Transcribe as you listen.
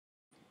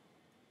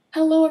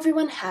Hello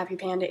everyone,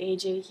 Happypanda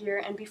AJ here,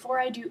 and before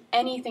I do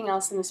anything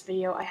else in this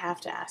video, I have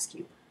to ask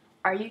you,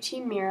 are you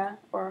Team Mira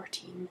or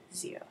Team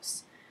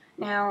Zeos?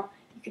 Now,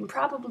 you can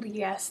probably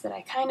guess that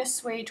I kind of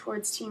sway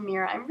towards Team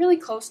Mira. I'm really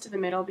close to the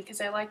middle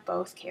because I like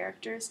both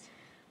characters,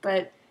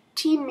 but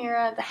Team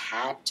Mira, the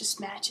hat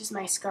just matches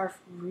my scarf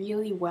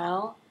really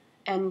well,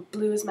 and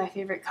blue is my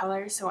favorite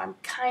color, so I'm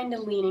kind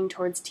of leaning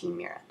towards Team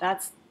Mira.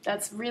 That's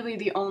really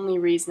the only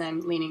reason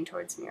I'm leaning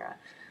towards Mira.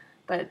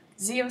 But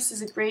Zeos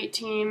is a great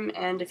team,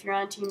 and if you're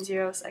on Team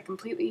Zeos, I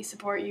completely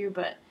support you,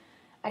 but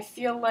I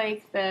feel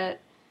like that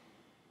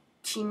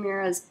Team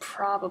Mira is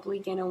probably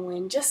going to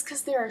win just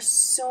because there are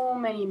so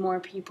many more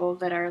people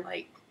that are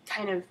like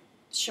kind of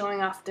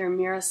showing off their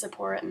Mira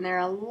support, and there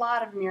are a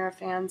lot of Mira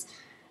fans.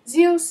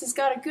 Zeos has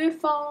got a good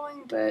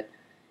following, but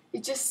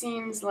it just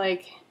seems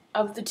like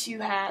of the two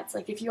hats,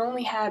 like if you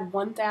only had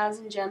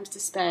 1,000 gems to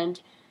spend,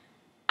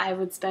 I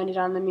would spend it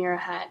on the Mira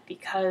hat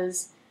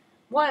because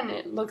one,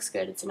 it looks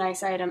good, it's a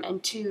nice item,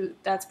 and two,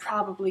 that's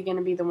probably going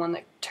to be the one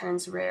that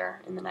turns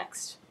rare in the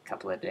next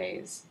couple of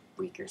days,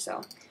 week or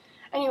so.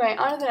 Anyway,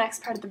 on to the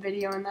next part of the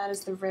video, and that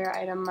is the Rare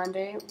Item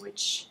Monday,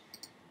 which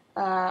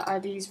are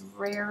these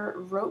Rare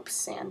Rope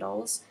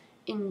Sandals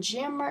in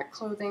Jam Mart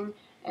Clothing,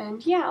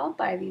 and yeah, I'll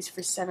buy these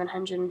for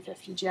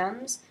 750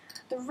 gems.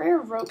 The Rare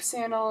Rope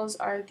Sandals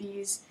are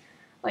these,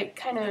 like,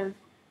 kind of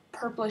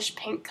purplish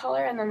pink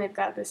color, and then they've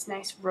got this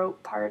nice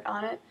rope part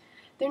on it.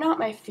 They're not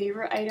my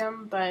favorite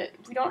item, but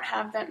we don't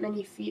have that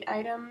many feet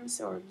items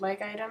or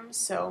leg items,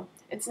 so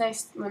it's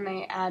nice when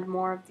they add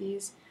more of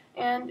these.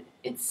 And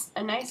it's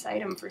a nice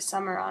item for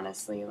summer,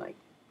 honestly. Like,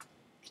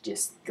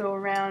 just go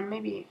around.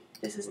 Maybe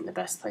this isn't the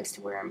best place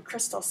to wear them.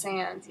 Crystal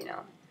Sands, you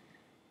know.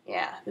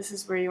 Yeah, this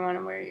is where you want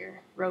to wear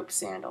your rope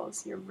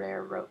sandals, your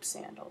rare rope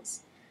sandals.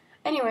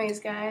 Anyways,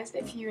 guys,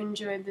 if you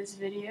enjoyed this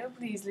video,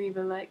 please leave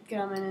a like,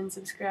 comment, and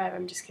subscribe.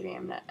 I'm just kidding.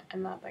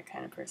 I'm not that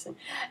kind of person.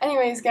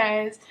 Anyways,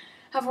 guys,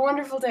 have a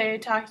wonderful day.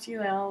 Talk to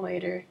you all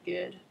later.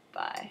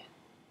 Goodbye.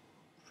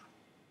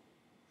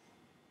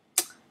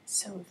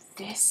 So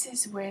this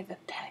is where the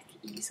Peck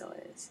easel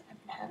is. I've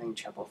been having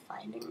trouble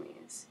finding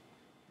these.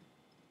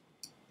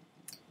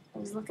 I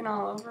was looking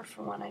all over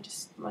for one. I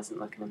just wasn't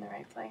looking in the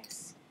right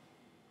place.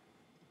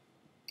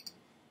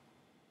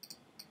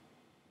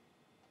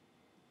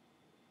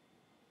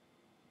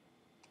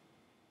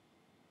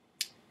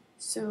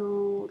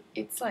 So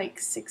it's like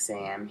 6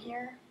 a.m.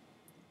 here,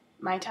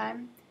 my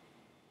time,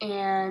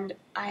 and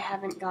I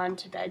haven't gone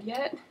to bed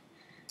yet.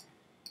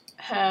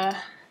 I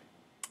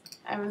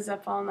was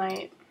up all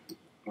night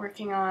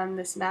working on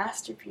this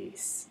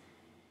masterpiece,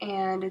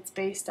 and it's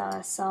based on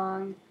a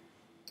song.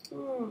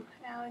 Ooh,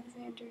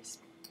 Alexander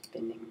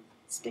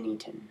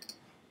Spinnington.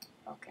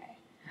 Okay.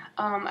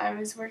 I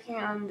was working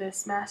on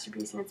this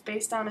masterpiece, and it's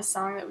based on a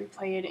song that we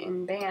played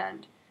in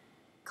band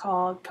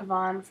called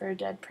Pavan for a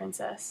Dead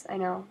Princess. I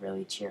know,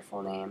 really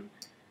cheerful name,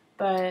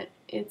 but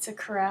it's a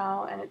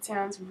chorale and it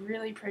sounds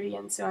really pretty,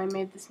 and so I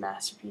made this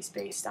masterpiece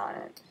based on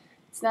it.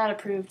 It's not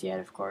approved yet,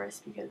 of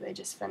course, because I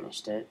just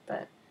finished it,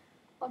 but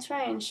I'll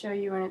try and show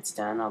you when it's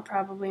done. I'll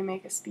probably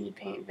make a speed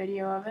paint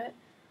video of it.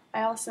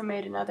 I also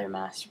made another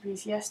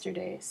masterpiece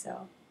yesterday,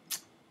 so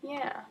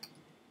yeah.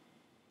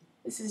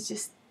 This is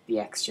just the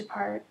extra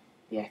part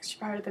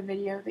of the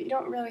video that you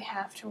don't really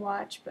have to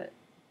watch, but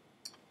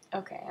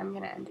okay, I'm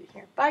gonna end it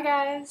here. Bye,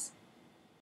 guys!